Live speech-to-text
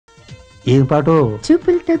ఏం పాటో?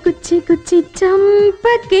 చూపులతో గుచ్చి గుచ్చి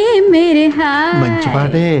చంపకే మేరే హాయ్. మంచి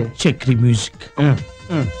పాటే. చక్రి మ్యూజిక్.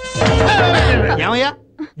 ఏమయ్యా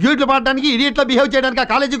డ్యూట్లు పాడడానికి ఇడియట్లా బిహేవ్ చేయడానికి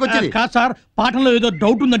కాలేజీకి వచ్చేది కాదు సార్, పాఠంలో ఏదో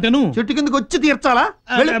డౌట్ ఉందంటేను చెట్టు కిందకి వచ్చి తీర్చాలా?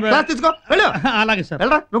 క్లాస్ తీసుకో వెళ్ళు. అలాగే సార్.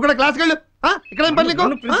 వెళ్ళరా నువ్వు కూడా క్లాస్కి వెళ్ళు. ఇక్కడ ఏం పని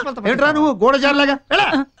ఏంట్రా నువ్వు గోడ జారలాగా?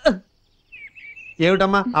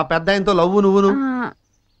 ఏమిటమ్మా ఆ పెద్ద ఆయనతో లవ్వు నువ్వును?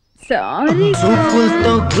 సారీ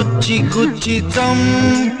చూపులతో గుచ్చి గుచ్చి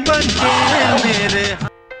చంపకే మేరే.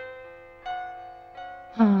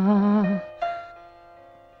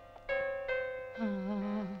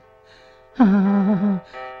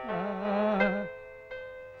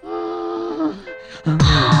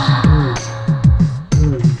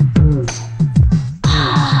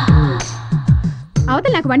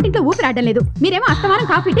 అవతల నాకు వంటింట్లో ఊపిరి ఆడడం లేదు. మీరేమో అస్తమానం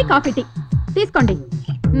కాఫీ టీ తీసుకోండి.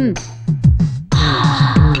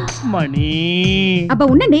 మణి అబ్బా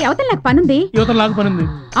ఉండండి, అవతల నాకు పనుంది. యువతల నాకు పనుంది.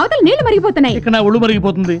 అవతల నీళ్లు మరిగిపోతున్నాయి. ఇక్కడ నా ఒళ్ళు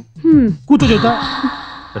మరిగిపోతుంది. కూర్చో చెబుతా.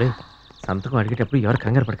 సంతకం అడిగేటప్పుడు ఎవరు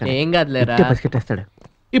కంగారు పడకండి. ఏం కాదులేరా, పసికెట్టేస్తాడు.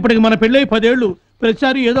 ఇప్పటికి మన పెళ్ళై 10 ఏళ్ళు.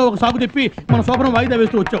 ప్రతిసారి ఏదో ఒక సాగు చెప్పి మన శోభనం వాయిదా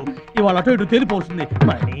వేస్తూ వచ్చావు. ఇవాళ అటు ఇటు తేలిపోతుంది.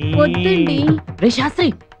 వద్దండి. రే శాస్త్రి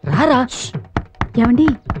రారా. ఏమండి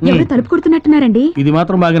ఎవరు తలుపు కొడుతున్నట్టున్నారండి? ఇది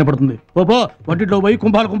మాత్రం బాగానే పడుతుంది. ఓపో వంటిట్లో పోయి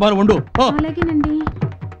కుంభాలు వండు. అలాగేనండి.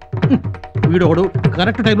 వీడొకడు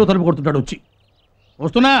కరెక్ట్ టైంలో తలుపు కొడుతుంటాడు. వచ్చి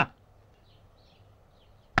వస్తున్నా.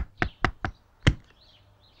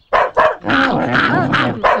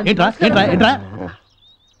 ఏంట్రా ఏంట్రా ఏంట్రా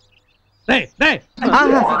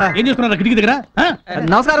ఏం చేస్తున్నారు కిటికీ దగ్గర?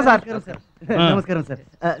 నమస్కారం సార్. నమస్కారం సార్.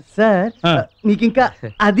 సార్ మీకు ఇంకా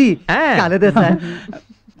అది కాలేదా సార్?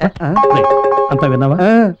 అంతా విన్నావా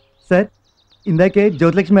సార్? ఇందాకే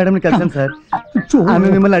జ్యోతిలక్ష్మి మేడం కలిసాను సార్. ఆమె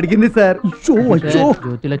మిమ్మల్ని అడిగింది సార్.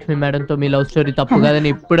 జ్యోతిలక్ష్మి మేడం తో మీ లవ్ స్టోరీ తప్పు కాదని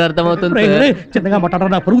ఇప్పుడు అర్థమవుతుంది. చిన్నగా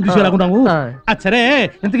మాట్లాడారు, నా పరుగు తీసుకురాకున్నాము. సరే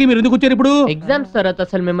ఇంతకీ మీరు ఎందుకు వచ్చారు ఇప్పుడు? ఎగ్జామ్స్ తర్వాత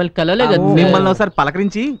అసలు మిమ్మల్ని కలలే కదా. మిమ్మల్ని ఒకసారి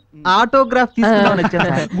పలకరించి ఆటోగ్రాఫ్ తీసుకుందామని వచ్చాను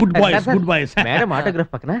sir. Good boys. Madam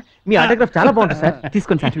autograph పక్కన మీ ఆటోగ్రాఫ్ చాలా బాగుంటుంది సార్.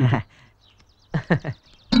 తీసుకోండి సార్.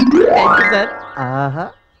 సార్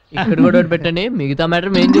ఇక్కడ కూడా పెట్టండి, మిగతా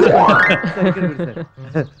మ్యాటర్ మేము చూసుకుంటాం.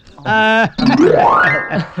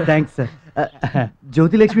 Thanks sir.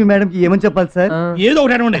 జ్యోతిలక్ష్మి మేడం కి ఏమని చెప్పాలి సార్? ఏదో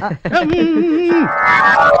ఒకటి అనండి.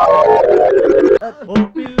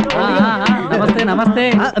 నమస్తే నమస్తే.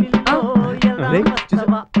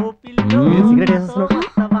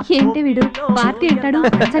 ఏంటి వీడు పార్టీ అంటాడు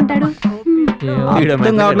అంటాడు.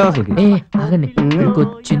 ఆగండి,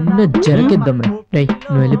 చిన్న జరకిద్దాం. రే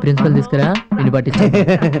నువ్వు వెళ్ళి ప్రిన్సిపల్ తీసుకురా, నేను పట్టించా.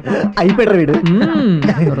 అయిపోయాడు వీడు.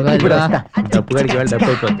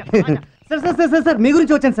 సార్ మీ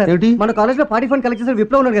గురించి వచ్చాను సార్. మన కాలేజ్ లో పార్టీ ఫండ్ కలెక్ట్ చేసిన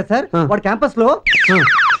విప్లవ్ ఉన్నాడు కదా సార్, వాడు క్యాంపస్ లో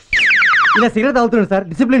ఇలా సిగరెట్ తాగుతున్నాడు సార్,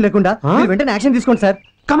 డిసిప్లిన్ లేకుండా. వెంటనే యాక్షన్ తీసుకోండి సార్.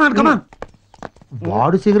 కమాన్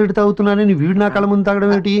వాడు సిగరెట్ తాగుతున్నానని వీడు నా కళ్ళ ముందు తాగడం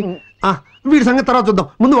ఏంటి? వీడి సంగతి తర్వాత చూద్దాం,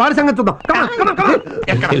 ముందు వాడి సంగతి చూద్దాం.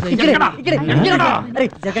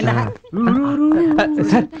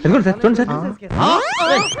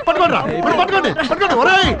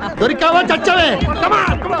 దొరికావా చచ్చావే.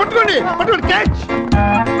 పట్టుకోండి క్యాచ్.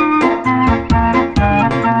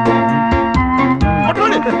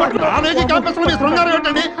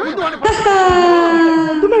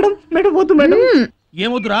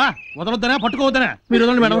 ఏమొద్దురా, వదలొద్దనా పట్టుకోవద్దనా? మీరు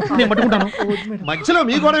వదలండి మేడం, నేను పట్టుకుంటాను. మధ్యలో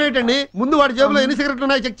మీ గొడవ ఏంటండి? ముందు వాడి జేబులో ఎన్ని సిగరెట్లు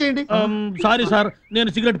ఉన్నాయో చెక్ చేయండి. సారీ సార్, నేను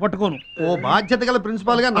సిగరెట్ పట్టుకోను. ఓ బాధ్యత గల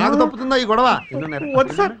ప్రిన్సిపాల్ గా నాకు తప్పుతుందా ఈ గొడవ?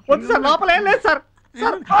 వద్దు సార్, లోపల ఏం లేదు సార్.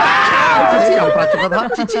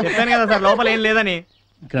 చెప్పాను కదా సార్ లోపల ఏం లేదని.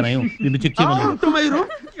 నిన్ను చెక్ చేయమని.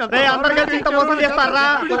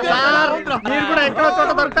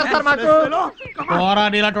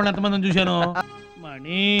 ఎంతమందిని చూశాను.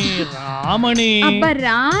 మణి రామణి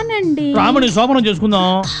రామణి శోభనం చేసుకుందాం.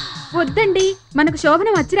 వద్దండి, మనకు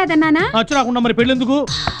శోభనం వచ్చిరాదన్నానా? వచ్చి రాకుండా మరి పెళ్ళెందుకు?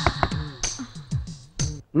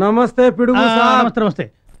 నమస్తే పిడుగు. నమస్తే.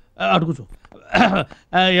 అటు కూర్చో.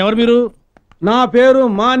 ఎవరు మీరు? నా పేరు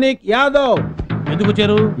మానిక్ యాదవ్. ఎందుకు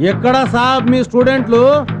వచ్చారు? ఎక్కడ సాబ్ మీ స్టూడెంట్లు?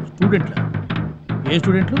 ఏ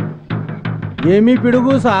స్టూడెంట్లు? ఏమీ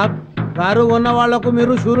పిడుగు సాబ్, కారు ఉన్న వాళ్లకు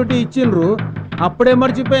మీరు షూరిటీ ఇచ్చిండ్రు, అప్పుడే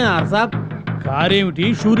మర్చిపోయినారు సాబ్. కార్ ఏమిటి,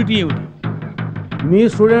 షూరిటీ ఏమిటి? మీ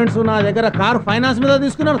స్టూడెంట్స్ నా దగ్గర కార్ ఫైనాన్స్ మీద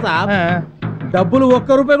తీసుకున్నారు సాబ్. డబ్బులు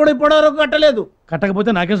 ₹1 కూడా ఇప్పటివరకు కట్టలేదు. కట్టకపోతే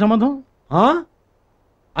నాకేం సంబంధం?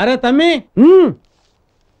 అరే తమ్మి,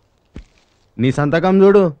 నీ సంతకం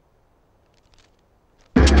చూడు.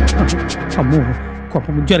 అమ్మో, గొప్ప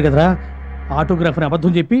ముంచారు కదరా. ఆటోగ్రాఫర్ని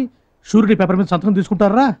అబద్ధం చెప్పి షూరిటీ పేపర్ మీద సంతకం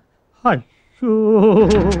తీసుకుంటారా?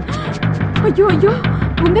 అయ్యో అయ్యో,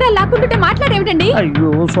 ఉంగరాలు లాక్కుంటుంటే మాట్లాడేమిటండి? అయ్యో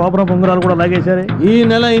శోభన ఉంగరాలు కూడా లాగేశారే. ఈ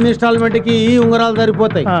నెల ఇన్స్టాల్మెంట్ కి ఈ ఉంగరాలు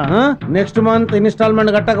సరిపోతాయి. నెక్స్ట్ మంత్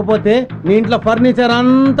ఇన్స్టాల్మెంట్ కట్టకపోతే నీ ఇంట్లో ఫర్నిచర్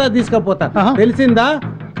అంతా తీసుకపోతా. తెలిసిందా?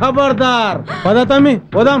 ఖబర్దార్. పద తమ్మి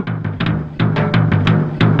పోదాం.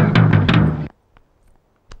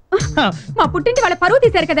 మా పుట్టింటి వాళ్ళ పరువు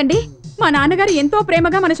తీశారు కదండి. మా నాన్నగారు ఎంతో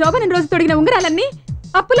ప్రేమగా మన శోభనం రోజు తొడిగిన ఉంగరాలన్నీ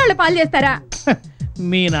అప్పుల పాలు చేస్తారా?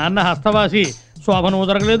 మీ నాన్న హస్తవాసి, శోభనం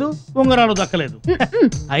జరగలేదు, ఉంగరాలు దక్కలేదు.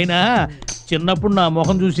 అయినా చిన్నప్పుడు నా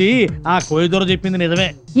ముఖం చూసి ఆ కోయిదొర చెప్పింది నిజమే.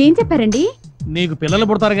 ఏం చెప్పారండి? నీకు పిల్లలు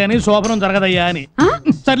పుడతారు గానీ శోభనం జరగదయ్యా అని.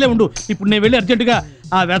 సర్లే ఉండు, ఇప్పుడు నేను వెళ్ళి అర్జెంటుగా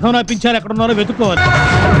ఆ వ్యధం నాపించారు ఎక్కడున్నారో వెతుక్కోవాలి.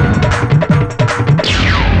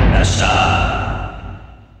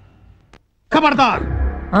 ఖబర్దార్.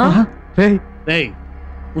 రేయ్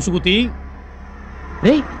ఉసుగుతి.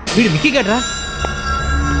 వీడు మిక్కీ గడ్రా.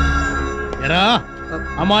 ఎరా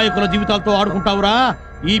అమాయకుల జీవితాలతో ఆడుకుంటావురా?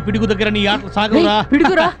 ఈ పిడుగు దగ్గర నీ ఆటలు సాగవురా?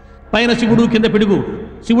 పిడుగురా. పైన శివుడు, కింద పిడుగు.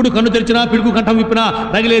 శివుడు కన్ను తెరిచినా, పిడుగు కంఠం విప్పినా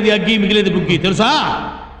రగిలేది అగ్గి, మిగిలేది బుగ్గి. తెలుసా?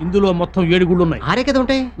 ఇందులో మొత్తం 7 గుళ్ళు ఉన్నాయి. ఆరే కదా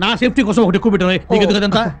ఉంటాయి. నా సేఫ్టీ కోసం ఒకటి ఎక్కువ పెట్టినాయి. నీకు ఎందుకు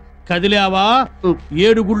అదంతా? కదిలేవా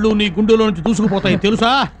 7 గుళ్ళు నీ గుండెలో నుంచి దూసుకుపోతాయి.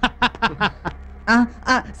 తెలుసా?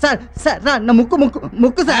 సార్ సార్ నా ముక్కు ముక్కు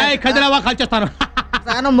ముక్కు సార్. కదిలేవా కాల్చేస్తాను.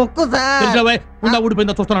 సార్ నా ముక్కు సార్. తెలుసా? ఉండా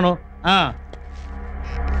ఊడిపోయిందా చూస్తున్నాను.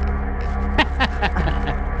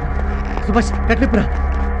 సుభాష్ కట్లిపురా.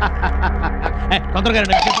 తొందరగా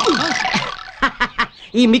రండి.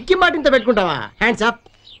 ఈ మిక్కి మాటింత పెట్టుకుంటావా? Hands up.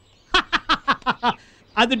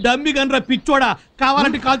 అది డమ్మి గన్రా పిచ్చోడా,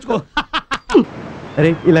 కావాలంటే కాల్చుకో. అరే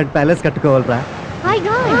ఇలాంటి palace కట్టుకోవాలరా. Hi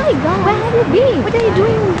guys. Where have you been? What are you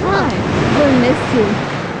doing in time? We'll miss you.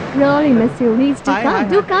 Really miss you. Please do come.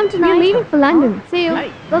 Do come tonight. We're leaving for London. See you.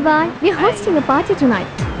 Bye bye. We're hosting a party tonight.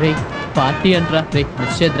 Ray party అంటరా. Ray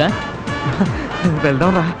miss చేద్రా.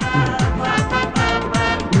 వెళ్దాం రా.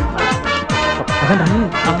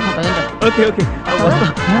 Okay okay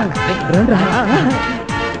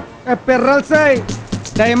pearls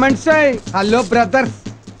diamonds. Hello brothers.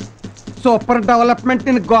 Super development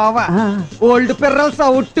in Goa. Old pearls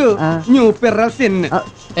out, new pearls in.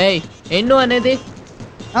 ఎన్నో అనేది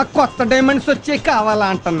కొత్త diamonds వచ్చే కావాలా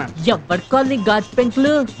అంటున్నాను. ఎవరి colony gauge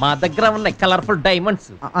పెంకులు? మా దగ్గర ఉన్నాయి కలర్ఫుల్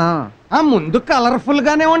డైమండ్స్. ముందు కలర్ఫుల్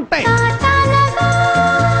గానే ఉంటాయి,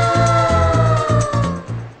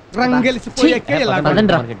 రంగెలిసిపోయాకే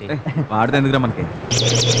వాడదేందుకురా మనకి.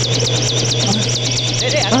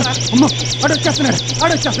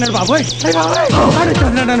 ఆడొచ్చేస్తున్నాడు బాబోయ్.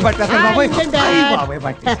 ఆడొచ్చేస్తున్నాడు పట్టేస్తాడు బాబోయ్.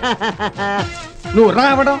 నువ్వు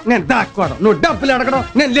రావడం, నేను దాక్కోవడం, నువ్వు డబ్బులు అడగడం,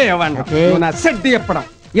 నేను లేవడం, నువ్వు నా షెడ్ ఇప్పడం.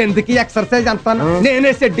 ఎందుకు ఎక్సర్సైజ్ అంతాను?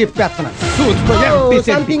 నేనే షెడ్ ఇప్పేస్తున్నాను.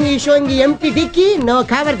 సంథింగ్ ఈ sowing empty dicky. No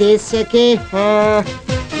cover this. Okay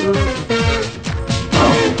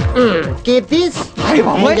keep this.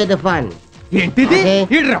 Enjoy the fun. ఏంటిది?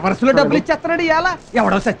 ఈ రివర్స్ లో డబ్బులు ఇచ్చేస్తున్నాడు. ఇలా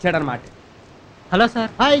ఎవడో సచ్చాడు అనమాట. Hello sir.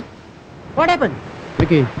 Hi. What happened?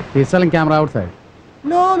 He's selling camera outside.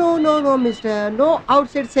 No, mister. No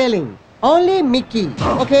outside selling. Only Mickey.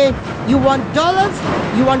 Okay? You want dollars?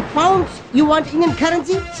 You want pounds? You want Indian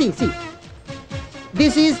currency? See.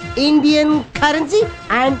 This is Indian currency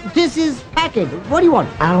and this is packet. What do you want?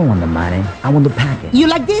 I don't want the money. I want the packet. You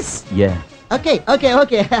like this? Yeah. Okay.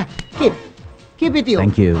 Keep it you.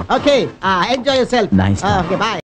 Thank you. Okay. Enjoy yourself. Nice. Okay, bye.